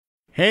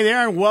Hey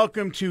there, and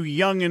welcome to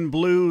Young and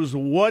Blues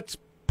What's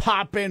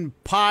Poppin'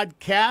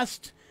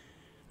 podcast.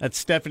 That's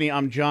Stephanie.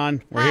 I'm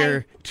John. We're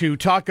here to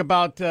talk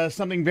about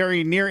something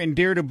very near and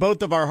dear to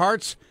both of our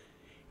hearts.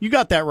 You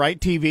got that right,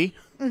 TV.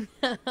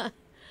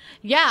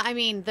 Yeah, I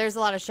mean, there's a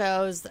lot of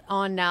shows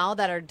on now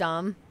that are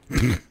dumb.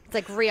 It's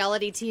like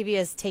reality TV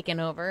has taken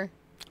over.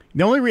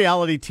 The only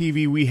reality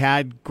TV we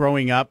had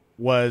growing up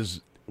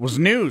was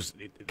news.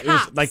 It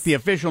was like the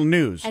official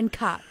news. And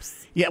Cops.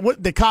 Yeah,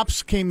 the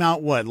Cops came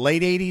out,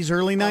 late 80s,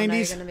 early 90s? Now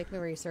you're going to make me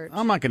research.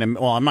 I'm not going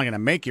to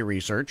make you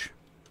research.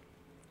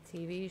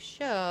 TV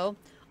show.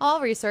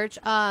 I'll research.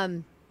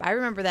 I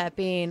remember that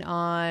being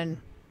on,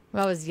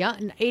 when I was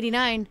young,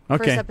 89.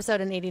 Okay. First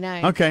episode in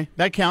 89. Okay,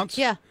 that counts.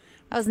 Yeah,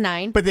 I was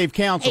 9. But they've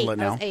canceled it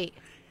now. I was 8.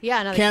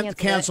 Yeah, no, they canceled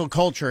Cancel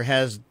culture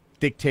has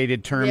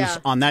dictated terms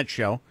on that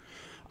show.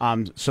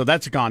 So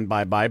that's gone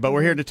bye-bye. But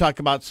we're here to talk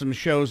about some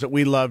shows that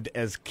we loved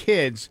as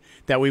kids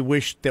that we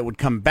wish that would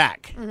come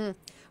back. Mm-hmm.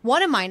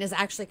 One of mine is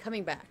actually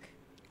coming back.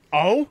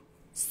 Oh?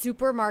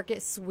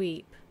 Supermarket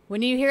Sweep.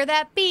 When you hear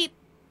that beep,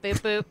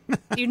 boop, boop,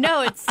 you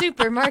know it's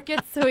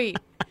Supermarket Sweep.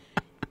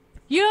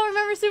 You don't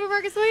remember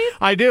Supermarket Sweep?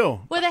 I do.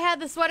 Where they had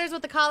the sweaters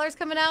with the collars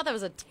coming out? That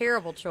was a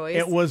terrible choice.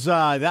 It was,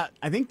 I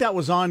think that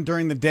was on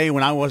during the day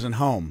when I wasn't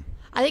home.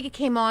 I think it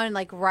came on,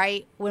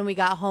 right when we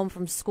got home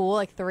from school,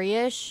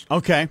 3-ish.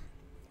 Okay.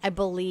 I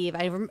believe.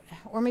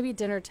 Or maybe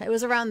dinner time. It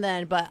was around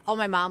then, but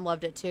my mom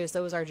loved it too, so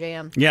it was our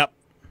jam. Yep.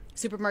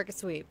 Supermarket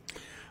Sweep.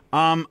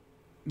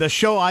 The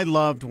show I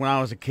loved when I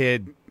was a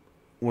kid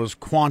was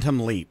Quantum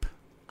Leap.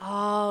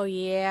 Oh,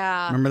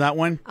 yeah. Remember that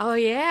one? Oh,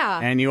 yeah.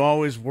 And you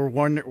always were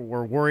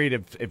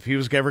worried if he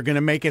was ever going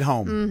to make it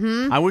home.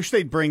 Mm-hmm. I wish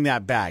they'd bring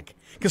that back.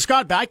 Because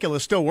Scott Bakula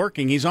is still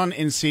working. He's on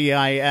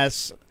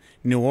NCIS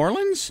New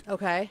Orleans?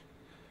 Okay.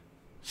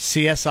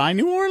 CSI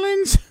New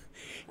Orleans?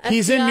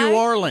 He's in New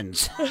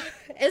Orleans.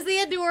 Is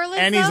he in New Orleans,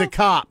 And he's a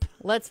cop.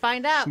 Let's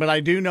find out. But I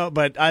do know,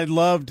 I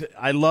loved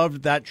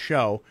that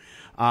show.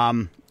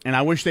 And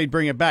I wish they'd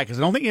bring it back because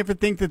I don't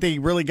think that they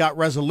really got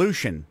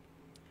resolution.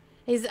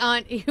 He's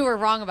on. You were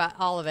wrong about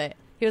all of it.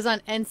 He was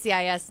on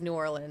NCIS New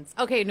Orleans.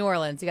 Okay, New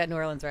Orleans. You got New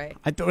Orleans right.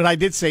 I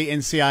did say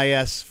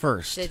NCIS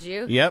first. Did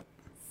you? Yep.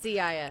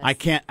 CIS. I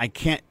can't.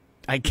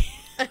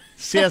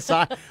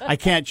 CSI. I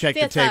can't check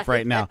the tape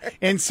right now.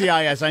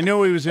 NCIS. I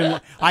know he was in.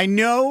 I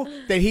know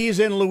that he's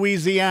in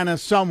Louisiana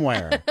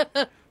somewhere.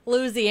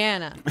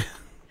 Louisiana.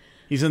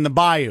 He's in the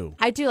bayou.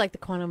 I do like the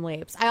Quantum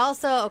Leaps. I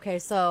also,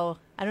 so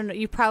I don't know.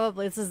 You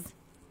probably,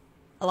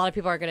 a lot of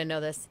people are going to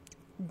know this.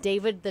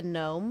 David the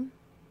Gnome.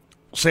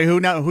 Say who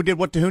now? Who did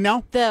what to who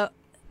now? The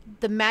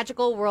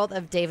Magical World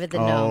of David the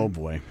Gnome. Oh,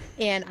 boy.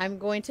 And I'm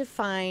going to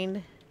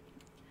find,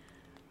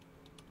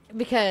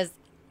 because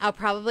I'll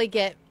probably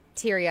get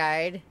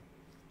teary-eyed.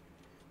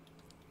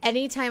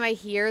 Anytime I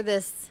hear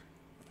this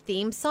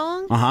theme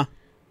song,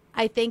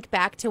 I think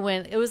back to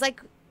when it was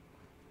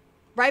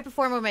right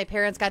before when my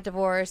parents got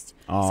divorced,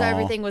 so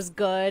everything was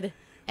good.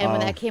 And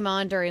when that came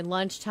on during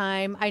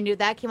lunchtime, I knew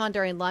that came on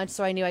during lunch,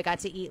 so I knew I got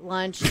to eat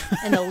lunch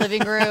in the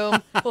living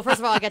room. Well, first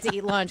of all, I got to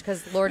eat lunch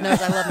because Lord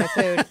knows I love my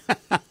food.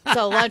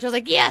 So lunch, I was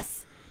like,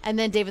 yes! And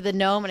then David the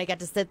Gnome, and I got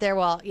to sit there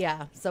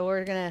so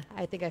we're going to,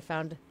 I think I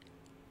found,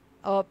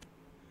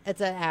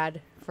 it's an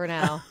ad for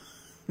now.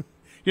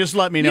 Just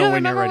let me know when you're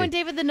ready. You remember when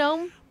David the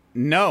Gnome?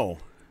 No.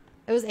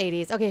 It was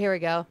 80s. Okay, here we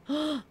go.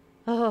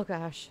 Oh,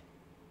 gosh.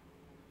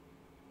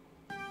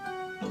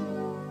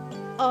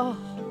 Oh.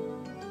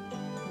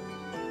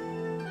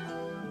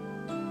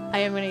 I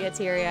am going to get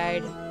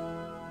teary-eyed.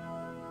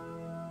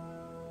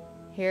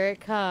 Here it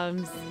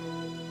comes.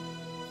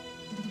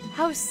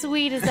 How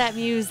sweet is that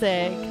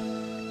music?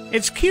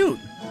 It's cute.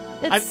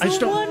 It's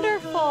so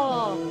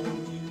wonderful.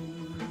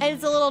 And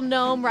it's a little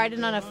gnome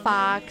riding on a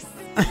fox.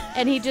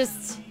 And you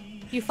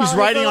follow He's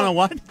riding on a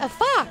what? A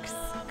fox.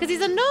 Because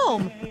he's a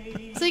gnome.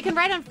 So he can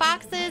ride on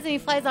foxes and he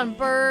flies on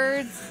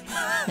birds.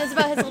 It's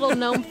about his little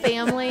gnome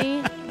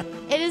family.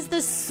 It is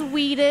the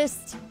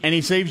sweetest. And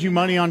he saves you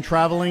money on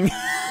traveling?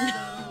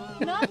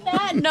 Not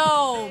that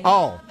gnome.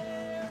 Oh,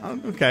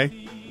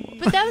 okay.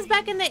 But that was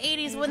back in the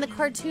 80s when the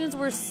cartoons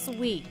were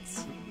sweet.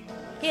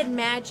 He had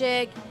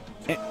magic.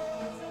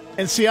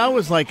 And see, I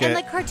was like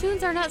and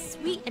cartoons are not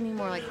sweet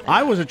anymore like that.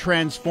 I was a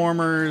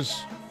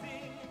Transformers,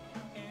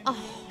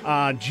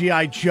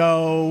 G.I.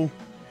 Joe,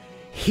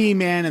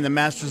 He-Man and the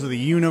Masters of the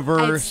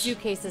Universe. I had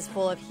suitcases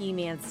full of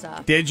He-Man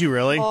stuff. Did you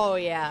really? Oh,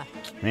 yeah.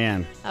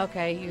 Man.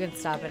 Okay, you can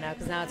stop it now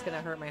because now it's going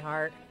to hurt my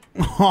heart.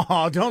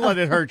 Oh, don't let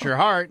it hurt your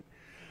heart.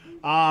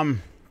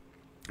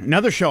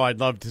 Another show I'd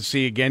love to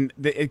see again.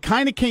 It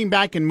kind of came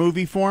back in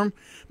movie form,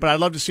 but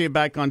I'd love to see it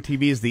back on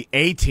TV. Is the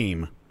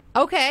A-Team?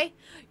 Okay,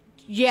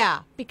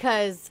 yeah,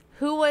 because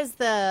who was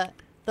the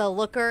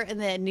looker in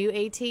the new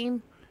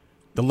A-Team?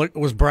 The look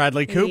was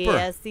Bradley Cooper.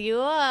 Yes, he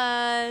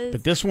was.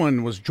 But this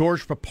one was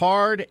George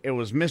Papard. It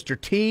was Mr.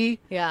 T.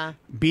 Yeah.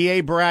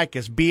 B.A.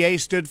 Baracus. B.A.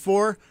 stood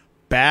for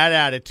Bad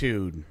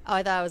Attitude. Oh,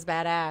 I thought it was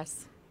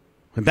badass.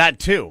 That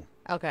too.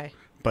 Okay.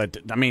 But,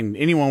 I mean,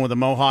 anyone with a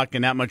mohawk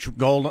and that much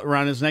gold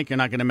around his neck, you're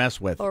not going to mess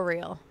with. For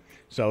real.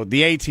 So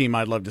the A-Team,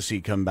 I'd love to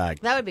see come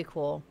back. That would be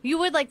cool. You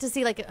would like to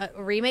see like a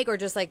remake or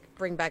just like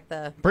bring back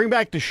the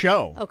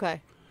show.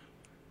 Okay.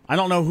 I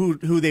don't know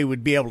who they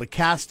would be able to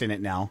cast in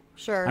it now.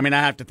 Sure. I mean, I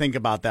have to think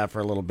about that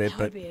for a little bit. That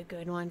but would be a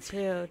good one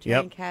too. Try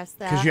yep. and cast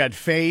that. Because you had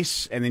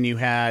Face, and then you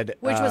had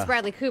which was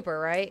Bradley Cooper,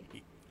 right?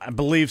 I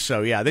believe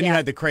so. Yeah. Then you Yeah.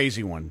 had the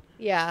crazy one,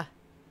 Yeah.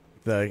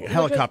 the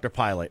helicopter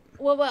pilot.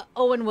 Well, what,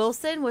 Owen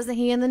Wilson, wasn't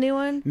he in the new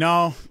one?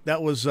 No,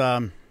 that was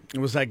it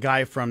was that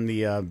guy from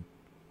the.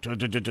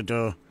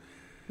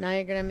 Now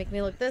you're gonna make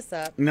me look this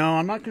up. No,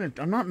 I'm not gonna.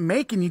 I'm not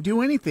making you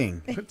do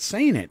anything. Quit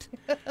saying it.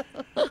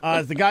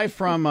 It's the guy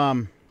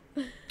from.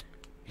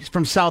 He's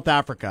from South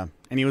Africa,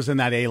 and he was in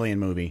that Alien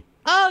movie.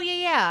 Oh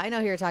yeah. I know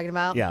who you're talking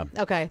about. Yeah.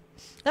 Okay,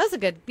 that was a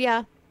good.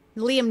 Yeah.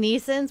 Liam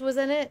Neeson's was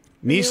in it.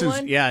 The new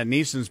one?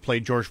 Neeson's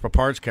played George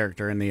Papard's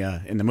character in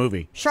the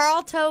movie.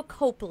 Charlton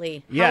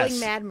Copley. Yes. Howling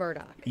Mad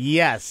Murdoch.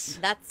 Yes.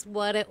 That's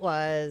what it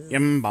was.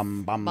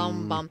 Bum,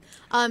 bum.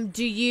 Bum.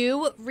 Do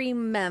you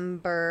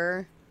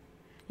remember?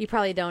 You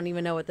probably don't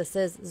even know what this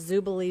is.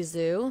 Zoobilee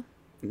Zoo.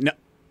 No.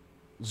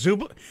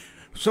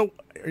 So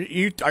are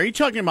you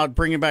talking about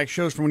bringing back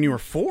shows from when you were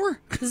 4?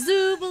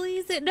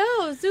 Zoobilee Zoo.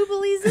 No,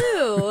 Zoobilee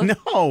Zoo.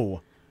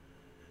 No.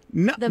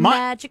 The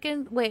magic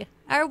and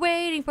are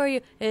waiting for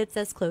you. It's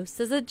as close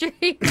as a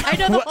dream. I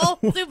know the whole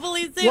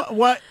Zoobilee Zoo.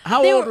 What?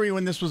 How old were you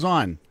when this was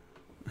on?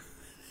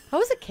 I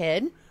was a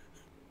kid.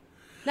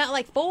 Not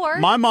like 4.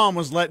 My mom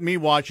was letting me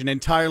watch an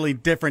entirely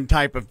different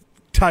type of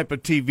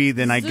TV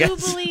than I guess.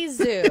 Zoobilee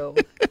Zoo.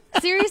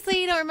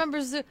 Seriously, you don't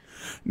remember Zoo?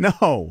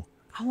 No.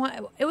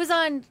 It was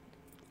on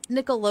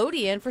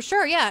Nickelodeon for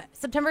sure. Yeah,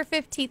 September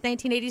 15th,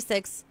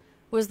 1986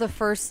 was the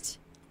first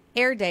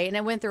air date, and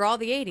it went through all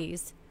the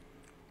 80s.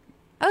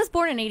 I was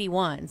born in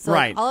 81, so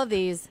right. Like all of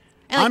these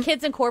and like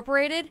Kids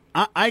Incorporated.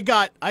 I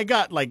got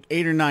like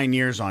 8 or 9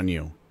 years on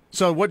you.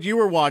 So what you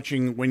were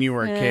watching when you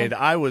were a kid,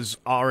 I was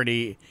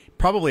already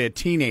probably a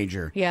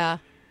teenager. Yeah.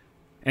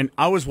 And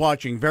I was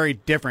watching very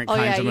different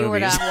kinds of movies. Oh, yeah, you were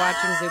not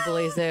watching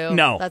Zoobilee Zoo.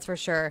 No. That's for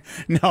sure.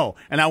 No,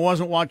 and I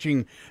wasn't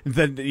watching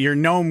your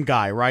gnome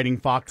guy riding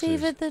foxes.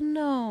 David the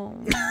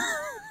Gnome.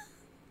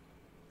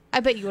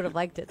 I bet you would have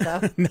liked it,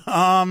 though.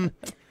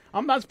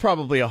 That's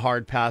probably a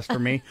hard pass for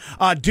me.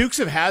 Dukes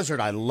of Hazzard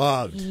I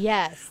loved.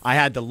 Yes. I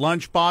had the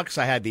Lunchbox.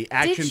 I had the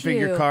action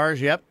figure cars.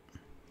 Yep.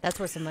 That's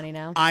worth some money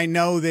now. I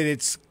know that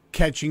it's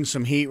catching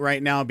some heat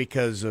right now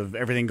because of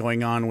everything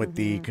going on with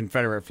the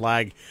Confederate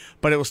flag,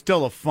 but it was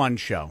still a fun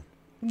show.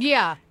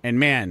 Yeah. And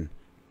man,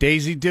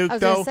 Daisy Duke, I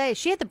was though. going to say,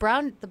 she had the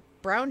brown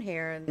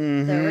hair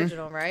in the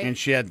original, right? And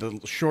she had the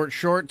short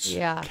shorts.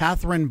 Yeah.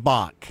 Catherine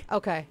Bach.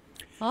 Okay.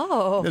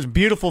 Oh. There's a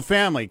beautiful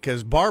family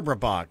because Barbara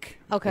Bach,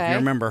 okay, if you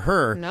remember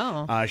her,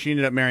 no. She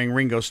ended up marrying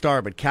Ringo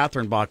Starr, but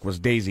Catherine Bach was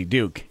Daisy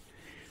Duke.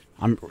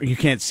 You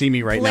can't see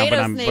me right now, but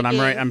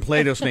I'm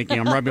Play-Doh snaking.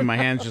 I'm rubbing my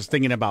hands just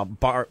thinking about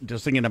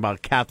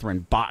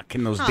Catherine Bach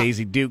and those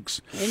Daisy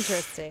Dukes.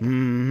 Interesting.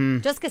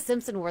 Mm-hmm. Jessica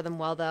Simpson wore them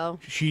well, though.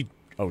 She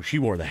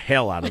wore the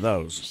hell out of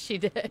those. She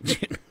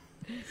did.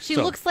 She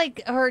looks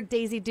like her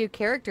Daisy Duke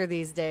character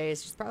these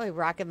days. She's probably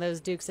rocking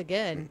those Dukes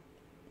again.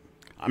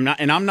 I'm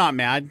not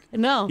mad.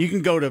 No. You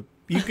can go to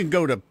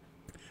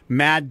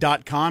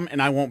mad.com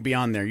and I won't be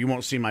on there. You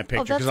won't see my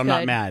picture because I'm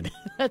not mad.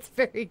 That's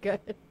very good.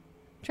 I'm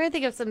trying to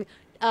think of some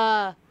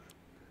Dumbo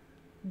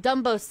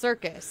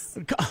Circus.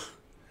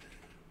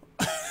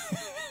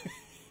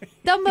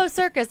 Dumbo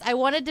Circus. I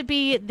wanted to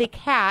be the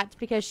cat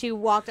because she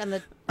walked on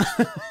the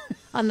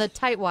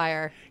tight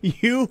wire.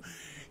 You're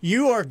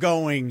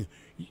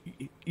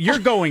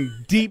going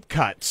deep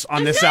cuts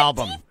on this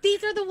album.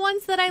 These are the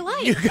ones that I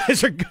like.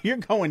 You're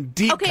going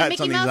deep cuts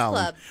Mickey on these Mouse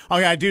albums. Club. Oh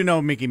yeah, I do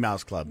know Mickey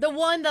Mouse Club. The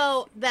one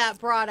though that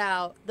brought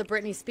out the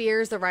Britney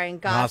Spears, the Ryan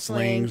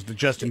Gosling, the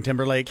Justin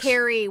Timberlake,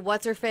 Carrie,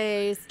 what's her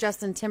face,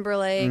 Justin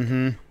Timberlake,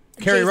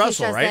 Carrie JC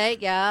Russell, Chastain,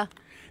 right? Yeah.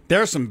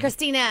 There's some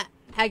Christina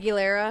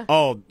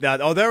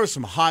Aguilera. There was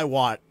some high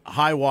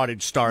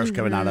wattage stars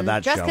coming out of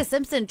that show. Jessica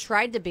Simpson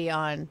tried to be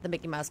on the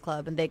Mickey Mouse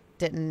Club and they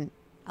didn't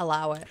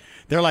allow it.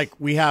 They're like,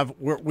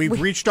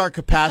 we've reached our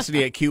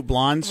capacity at Cute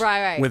Blondes,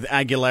 right. With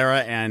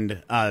Aguilera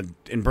and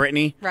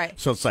Britney, right?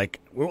 So it's like,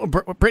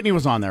 Britney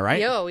was on there,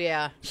 right? Oh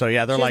yeah. So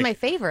yeah, she was my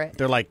favorite.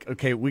 They're like,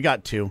 okay, we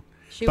got 2.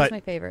 She was my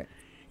favorite.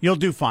 You'll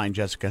do fine,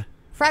 Jessica.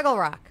 Fraggle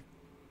Rock,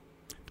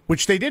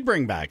 which they did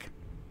bring back.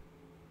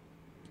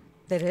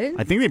 They did.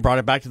 I think they brought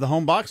it back to the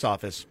home box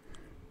office.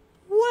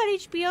 What?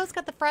 HBO's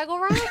got the Fraggle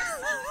Rock?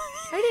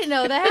 I didn't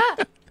know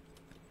that.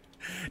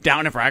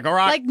 Down in Fraggle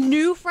Rock, like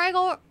new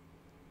Fraggle.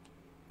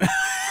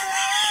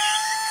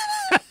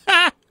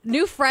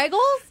 New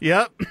Fraggles?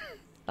 Yep.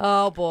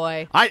 Oh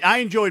boy. I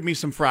enjoyed me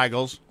some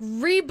Fraggles.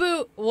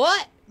 Reboot.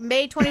 What?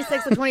 May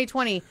 26th of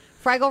 2020.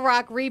 Fraggle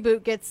Rock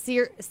reboot gets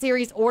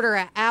series order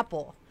at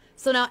Apple.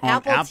 So now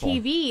Apple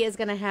TV is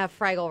going to have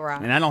Fraggle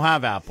Rock. And I don't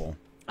have Apple.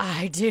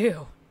 I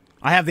do.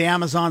 I have the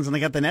Amazons and they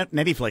got the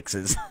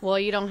Netflixes. Well,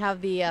 you don't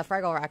have the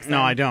Fraggle Rock.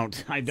 No, I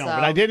don't. But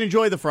I did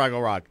enjoy the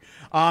Fraggle Rock.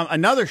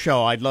 Another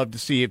show I'd love to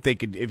see if they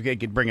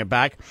could bring it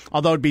back.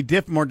 Although it'd be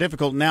more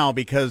difficult now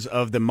because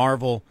of the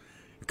Marvel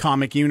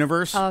comic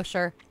universe. Oh,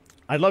 sure.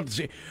 I'd love to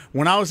see.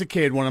 When I was a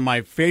kid, one of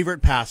my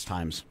favorite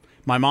pastimes,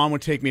 my mom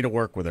would take me to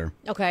work with her.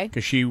 Okay.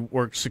 Because she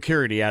worked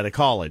security at a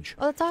college.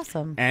 Oh, that's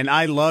awesome. And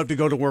I loved to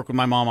go to work with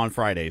my mom on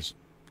Fridays.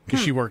 Because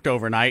she worked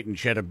overnight and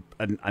she had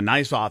a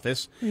nice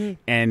office.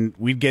 Mm-hmm. And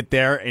we'd get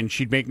there and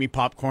she'd make me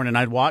popcorn and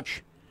I'd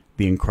watch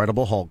The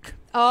Incredible Hulk.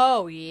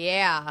 Oh,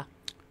 yeah.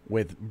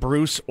 With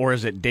Bruce, or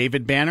is it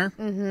David Banner?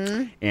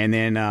 Mm-hmm. And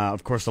then,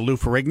 of course, the Lou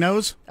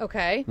Ferrignos.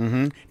 Okay.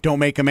 Mm-hmm. Don't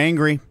make him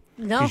angry.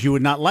 No. Because you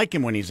would not like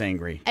him when he's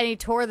angry. And he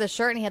tore the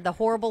shirt and he had the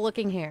horrible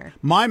looking hair.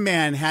 My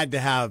man had to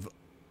have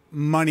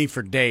money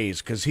for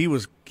days because he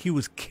was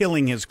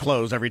killing his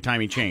clothes every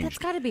time he changed. That's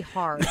got to be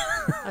hard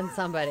on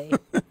somebody.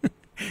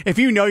 If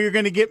you know you're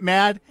going to get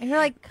mad, and you're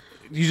like,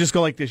 you just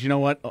go like this. You know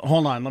what?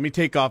 Hold on, let me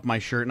take off my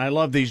shirt. And I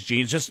love these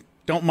jeans. Just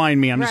don't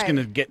mind me. I'm just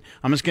gonna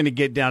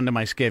get down to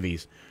my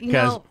skivvies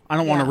because I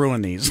don't want to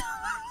ruin these.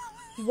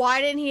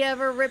 Why didn't he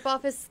ever rip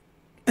off his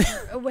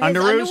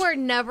underwear?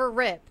 Never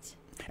ripped.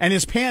 And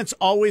his pants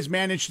always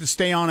managed to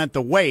stay on at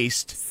the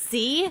waist.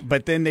 See?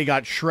 But then they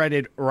got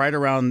shredded right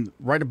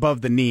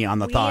above the knee on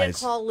the thighs. We need to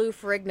call Lou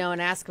Ferrigno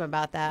and ask him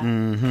about that.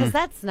 Because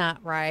that's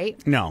not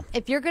right. No.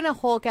 If you're going to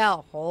Hulk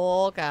out,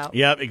 Hulk out.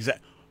 Yep,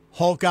 exactly.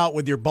 Hulk out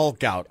with your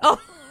bulk out. Oh,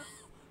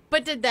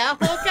 but did that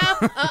Hulk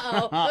out?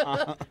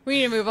 Uh-oh. We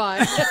need to move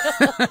on.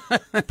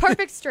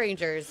 Perfect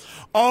Strangers.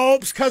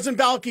 Oops, Cousin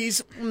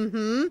Balky's.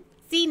 Mm-hmm.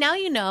 See, now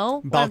you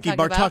know. Balky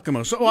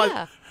Bartakamo.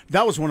 So,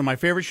 that was one of my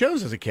favorite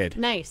shows as a kid.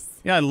 Nice.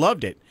 Yeah, I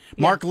loved it.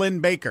 Yeah. Mark Lynn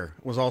Baker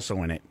was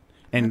also in it.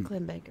 And Mark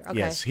Lynn Baker. Okay.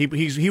 Yes,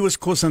 he was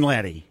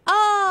Cousin-Laddie.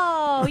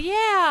 Oh,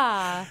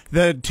 yeah.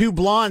 The two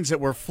blondes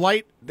that were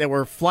flight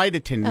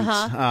attendants.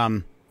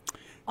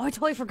 Oh, I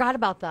totally forgot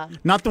about them.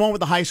 Not the one with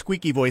the high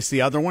squeaky voice,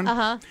 the other one.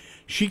 Uh-huh.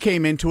 She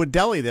came into a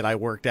deli that I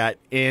worked at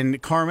in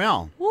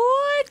Carmel.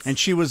 What? And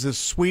she was as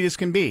sweet as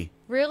can be.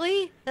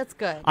 Really? That's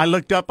good. I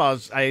looked up. I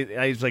was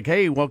like,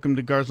 "Hey, welcome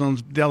to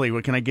Garzone's Deli.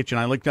 What can I get you?"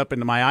 And I looked up,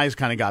 and my eyes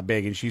kind of got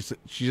big. And she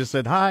just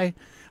said, "Hi."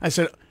 I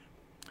said,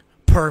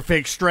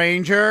 "Perfect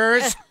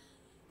strangers."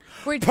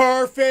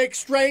 Perfect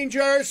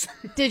strangers.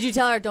 Did you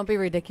tell her don't be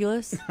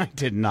ridiculous? I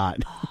did not.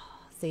 Oh,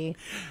 see,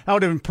 that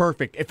would have been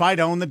perfect. If I'd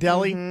owned the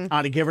deli,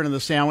 I'd have given her the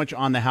sandwich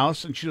on the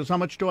house, and she goes, "How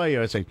much do I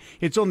owe?" I say,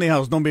 "It's on the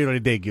house. Don't be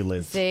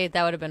ridiculous." See,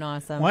 that would have been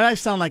awesome. Why do I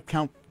sound like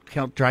Count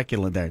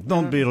Dracula there?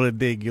 Don't be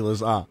ridiculous.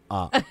 How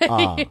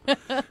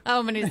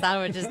many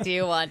sandwiches do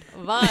you want?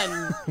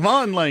 One.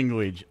 One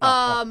language.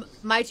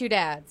 My two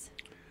dads.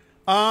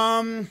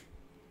 I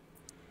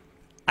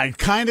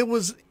kind of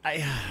was.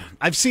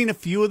 I've seen a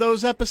few of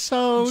those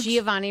episodes.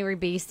 Giovanni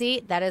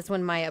Ribisi. That is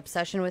when my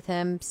obsession with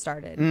him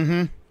started.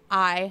 Mm-hmm.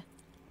 I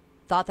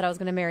thought that I was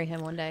going to marry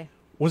him one day.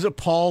 Was it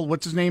Paul?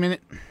 What's his name in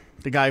it?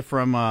 The guy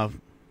from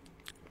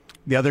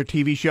the other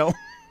TV show.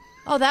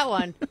 Oh, that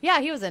one.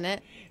 Yeah, he was in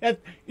it.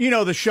 You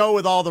know, the show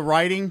with all the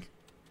writing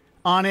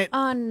on it?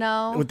 Oh,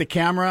 no. With the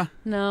camera?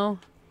 No.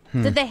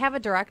 Did they have a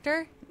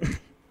director?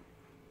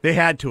 They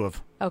had to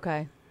have.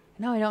 Okay.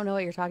 No, I don't know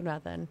what you're talking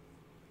about then.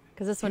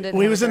 Because this one didn't.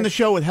 Well, he was in the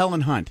show with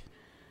Helen Hunt.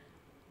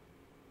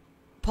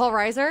 Paul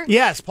Reiser?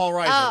 Yes, Paul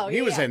Reiser. Oh,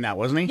 he was in that,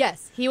 wasn't he?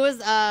 Yes. He was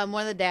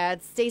one of the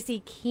dads.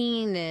 Stacey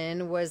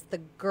Keenan was the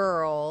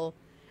girl.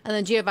 And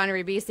then Giovanni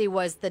Ribisi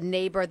was the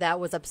neighbor that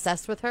was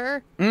obsessed with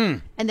her.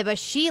 Mm. But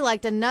she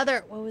liked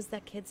another. What was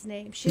that kid's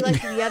name? She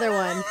liked the other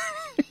one.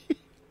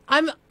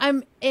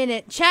 I'm in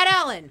it. Chad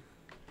Allen.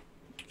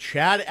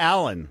 Chad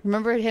Allen.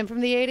 Remember him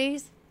from the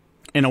 80s?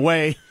 In a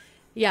way.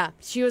 Yeah,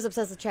 she was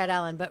obsessed with Chad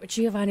Allen, but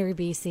Giovanni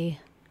Ribisi,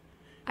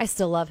 I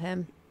still love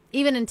him.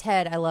 Even in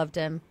Ted, I loved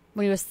him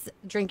when he was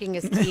drinking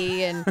his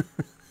tea. And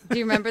do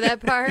you remember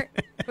that part?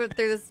 Through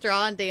the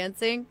straw and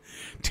dancing.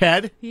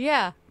 Ted?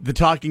 Yeah. The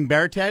talking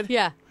bear Ted?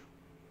 Yeah.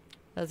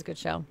 That was a good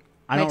show.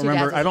 I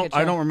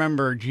don't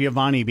remember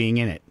Giovanni being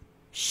in it.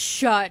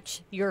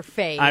 Shut your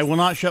face. I will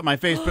not shut my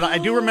face, but I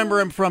do remember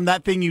him from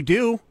That Thing You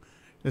Do.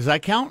 Does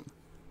that count?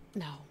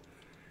 No.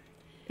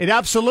 It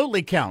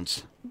absolutely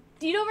counts.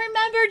 You don't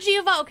remember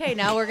Giovanni? Okay,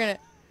 now we're gonna.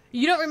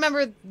 You don't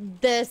remember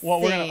this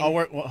Well, thing.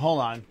 Hold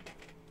on.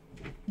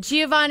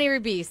 Giovanni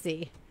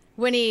Ribisi,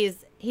 when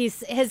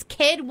his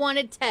kid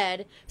wanted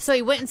Ted, so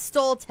he went and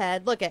stole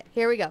Ted. Look at,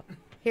 here we go.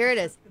 Here it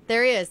is.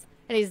 There he is,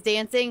 and he's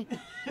dancing.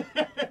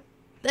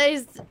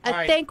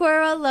 I think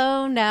we're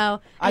alone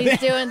now. He's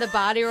doing the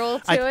body roll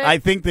to it. I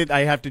think that I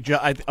have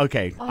to.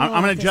 Okay,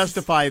 I'm going to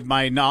justify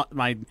my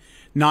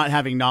not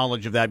having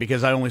knowledge of that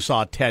because I only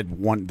saw Ted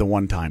the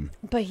one time.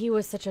 But he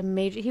was such a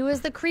major. He was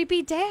the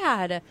creepy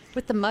dad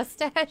with the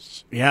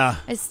mustache. Yeah.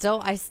 I still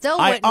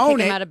wouldn't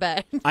kick him out of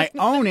bed. I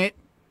own it,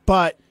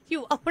 but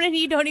you own it.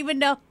 You don't even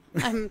know.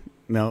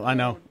 No, I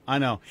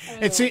know.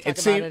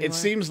 It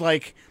seems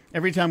like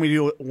every time we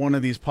do one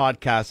of these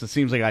podcasts, it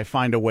seems like I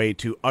find a way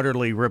to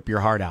utterly rip your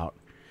heart out.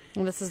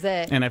 And this is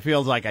it. And it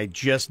feels like I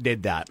just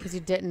did that because you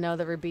didn't know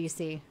the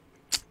Ribisi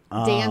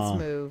dance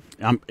move.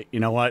 You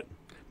know what?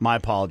 My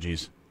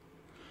apologies.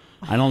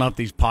 I don't know if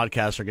these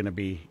podcasts are going to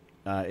be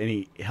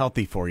any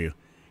healthy for you.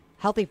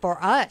 Healthy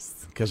for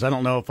us. Because I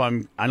don't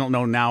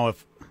know now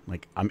if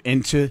like I'm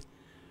into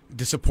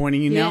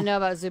disappointing you You now? didn't know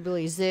about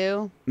Zoobilee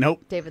Zoo,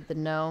 Nope. David the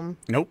Gnome,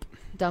 Nope.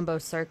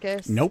 Dumbo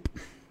Circus. Nope.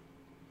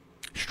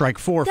 Strike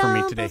 4 for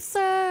me today. Dumbo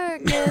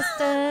Circus.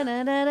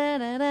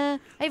 Da-da-da-da-da-da.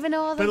 I even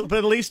know all the. But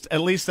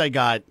at least I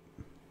got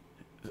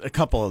a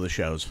couple of the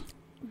shows.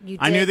 You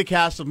I knew did. the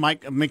cast of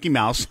Mickey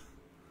Mouse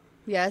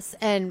Yes,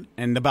 and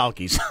and the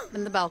Balkies.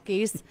 the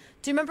Balkies.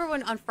 Do you remember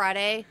when on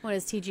Friday when it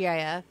was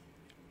TGIF?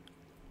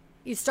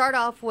 You start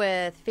off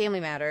with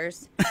Family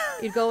Matters.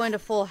 You'd go into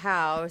Full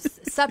House.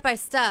 Step by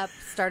Step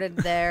started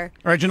there.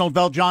 Reginald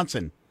Bell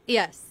Johnson.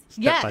 Yes.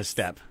 Step by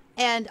Step.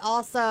 And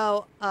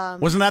also,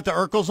 Wasn't that the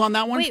Urkels on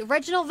that one? wait,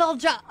 Reginald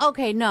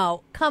Okay,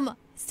 no.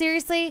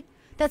 Seriously?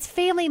 That's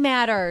Family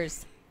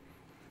Matters.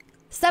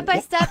 Step by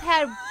Step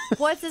had,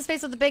 what's his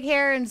face with the big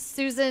hair and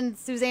Suzanne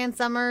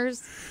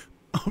Summers?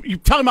 You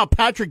talking about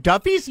Patrick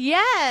Duffy's?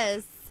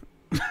 Yes.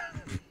 You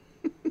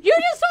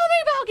just told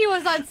me Balky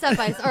was on Step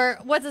by or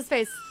what's his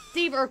face?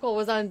 Steve Urkel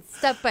was on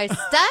Step by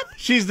Step.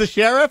 She's the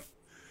sheriff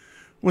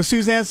with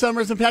Suzanne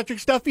Summers and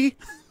Patrick Duffy.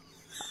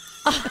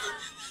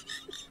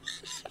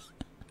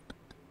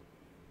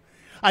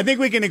 I think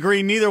we can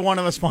agree neither one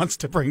of us wants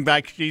to bring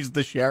back She's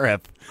the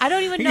Sheriff. I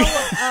don't even know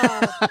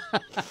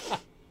what.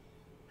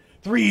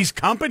 Three's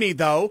Company,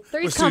 though.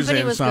 Three's with Company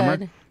Suzanne was Summer.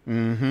 good.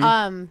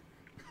 Mm-hmm.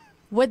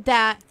 Would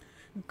that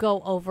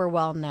go over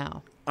well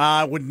now?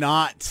 Would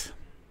not.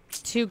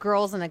 Two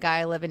girls and a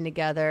guy living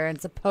together, and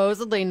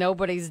supposedly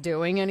nobody's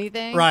doing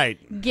anything.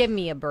 Right. Give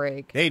me a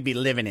break. They'd be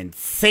living in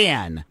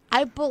sin.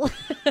 I believe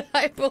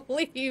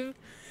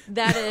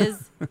that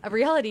is a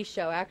reality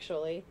show,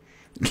 actually.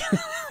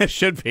 It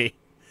should be.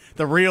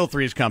 The real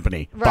Three's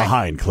Company. Right.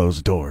 Behind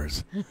closed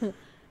doors.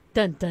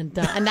 Dun, dun,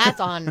 dun. And that's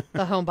on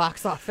the home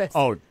box office.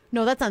 Oh.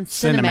 No, that's on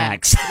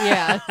Cinemax. Cinemax.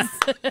 Yes.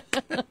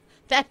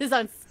 That is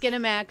on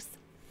Skinemax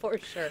for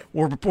sure.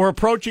 We're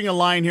approaching a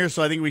line here,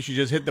 so I think we should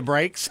just hit the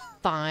brakes.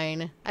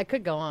 Fine. I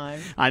could go on.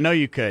 I know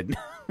you could.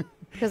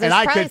 Because And there's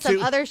I probably could some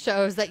too. other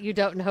shows that you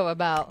don't know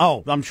about.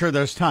 Oh, I'm sure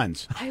there's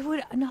tons. I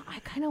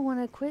kind of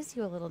want to quiz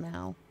you a little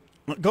now.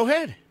 Go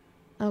ahead.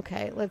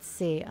 Okay, let's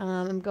see.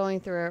 I'm going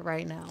through it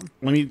right now.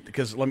 Let me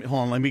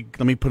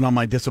put on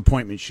my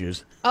disappointment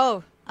shoes.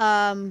 Oh,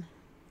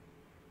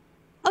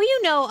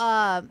 you know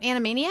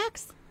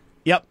Animaniacs?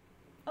 Yep.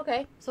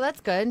 Okay, so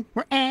that's good.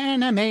 We're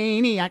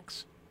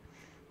Animaniacs.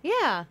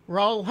 Yeah. We're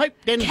all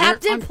hyped in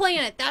Captain here.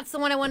 Planet. That's the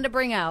one I wanted to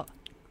bring out.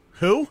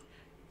 Who?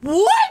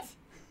 What?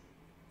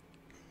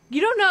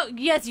 You don't know?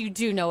 Yes, you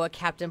do know what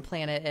Captain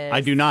Planet is.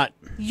 I do not.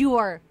 You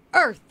are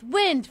Earth,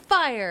 Wind,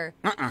 Fire.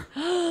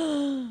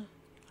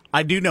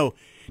 I do know.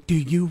 Do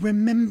you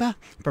remember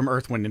from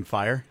Earth, Wind, and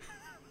Fire?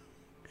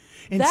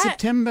 In That-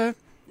 September.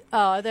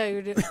 Oh, I thought you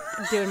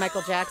were doing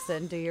Michael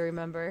Jackson. Do you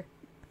remember?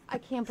 I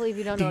can't believe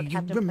you don't know Do what you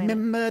Captain Planet is.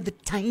 remember the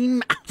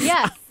time?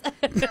 Yes.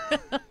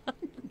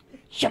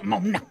 Come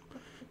on now.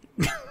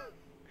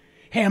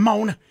 Ham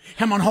on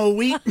whole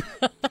wheat.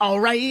 All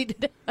right.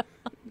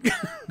 They're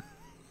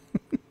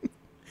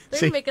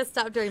See? going to make us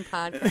stop doing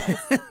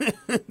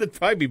podcasts. That'd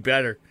probably be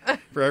better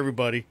for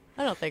everybody.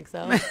 I don't think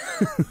so.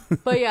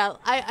 But yeah,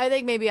 I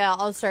think maybe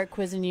I'll start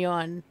quizzing you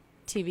on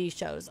TV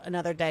shows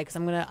another day because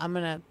I'm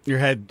gonna.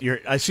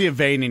 I see a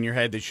vein in your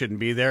head that shouldn't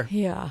be there.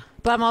 Yeah,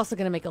 but I'm also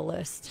gonna make a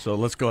list. So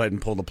let's go ahead and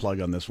pull the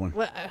plug on this one.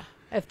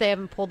 If they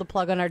haven't pulled the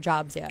plug on our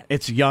jobs yet.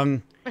 It's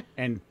Young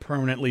and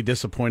Permanently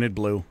Disappointed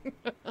Blue.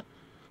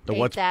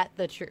 Ain't that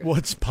the truth?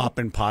 What's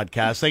Poppin'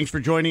 podcast. Thanks for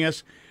joining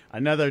us.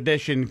 Another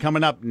edition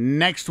coming up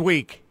next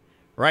week,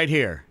 right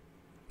here.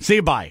 Say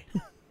bye.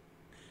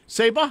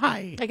 Say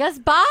bye. I guess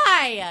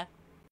bye.